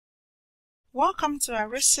Welcome to our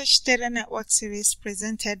Research Data Network series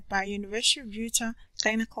presented by University of Utah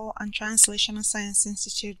Clinical and Translational Science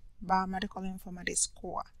Institute Biomedical Informatics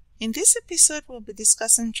Core. In this episode, we'll be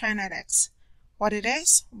discussing TriNetX, what it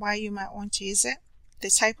is, why you might want to use it, the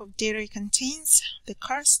type of data it contains, the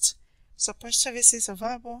cost, support services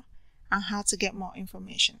available, and how to get more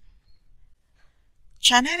information.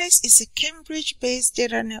 TriNetX is a Cambridge-based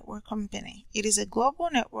data network company. It is a global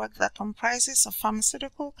network that comprises of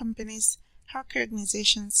pharmaceutical companies, healthcare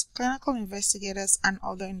organizations, clinical investigators, and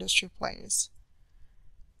other industry players.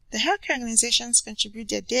 The healthcare organizations contribute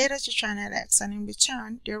their data to TriNetX, and in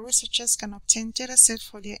return, their researchers can obtain datasets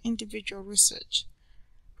for their individual research.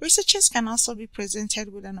 Researchers can also be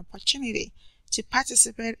presented with an opportunity to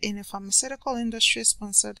participate in a pharmaceutical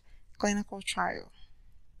industry-sponsored clinical trial.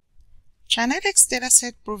 TriNetX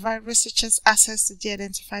dataset provide researchers access to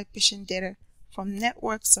de-identified patient data from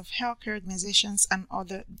networks of healthcare organizations and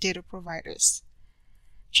other data providers.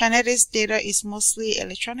 TriNetX data is mostly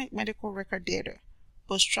electronic medical record data,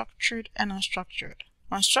 both structured and unstructured.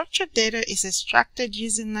 Unstructured data is extracted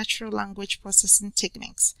using natural language processing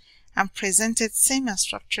techniques and presented same as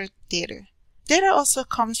structured data. Data also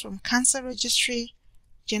comes from cancer registry,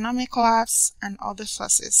 genomic labs, and other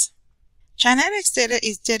sources. TriNetX data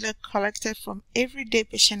is data collected from everyday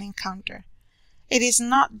patient encounter. It is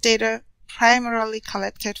not data primarily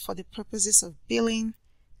collected for the purposes of billing,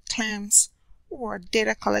 claims, or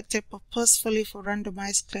data collected purposefully for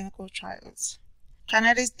randomized clinical trials.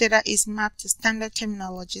 TriNetX data is mapped to standard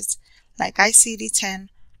terminologies like ICD-10,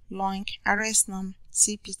 LOINC, RSNOM,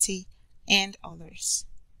 CPT, and others.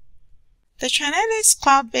 The TriNetX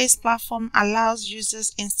cloud-based platform allows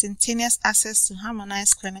users instantaneous access to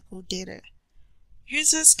harmonized clinical data.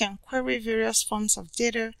 Users can query various forms of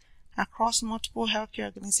data across multiple healthcare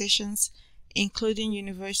organizations, including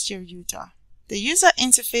University of Utah. The user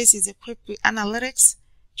interface is equipped with analytics,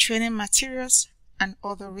 training materials, and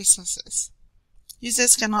other resources.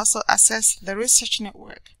 Users can also access the research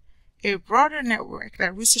network, a broader network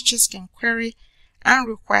that researchers can query and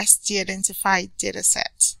request de-identified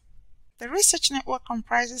datasets. The research network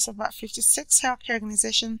comprises about 56 healthcare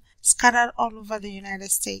organizations scattered all over the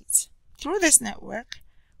United States. Through this network,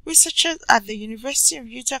 researchers at the University of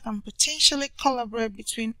Utah can potentially collaborate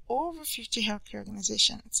between over 50 healthcare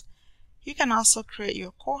organizations. You can also create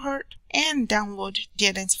your cohort and download the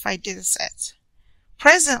identified dataset.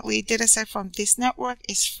 Presently, dataset from this network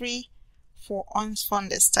is free for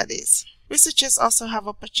unfunded studies. Researchers also have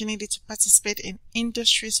opportunity to participate in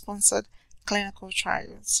industry-sponsored clinical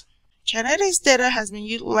trials. TriNetX data has been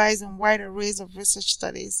utilized in wide arrays of research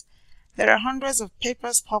studies. There are hundreds of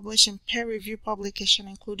papers published in peer-reviewed publications,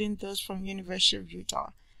 including those from University of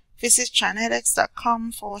Utah. Visit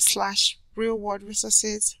trinetx.com/real-world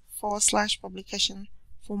resources/publication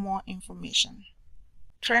for more information.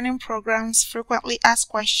 Training programs, frequently asked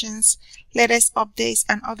questions, latest updates,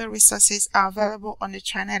 and other resources are available on the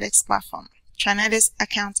TriNetX platform. TriNetX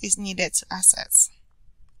account is needed to access.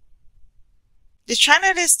 The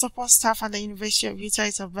TriNetX support staff at the University of Utah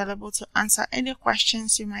is available to answer any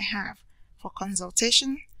questions you might have. For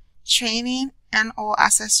consultation, training, and or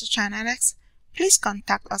access to TriNetX, please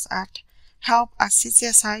contact us at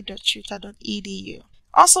help@ctsi.utah.edu.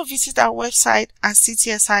 Also visit our website at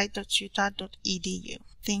ctsi.utah.edu.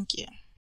 Thank you.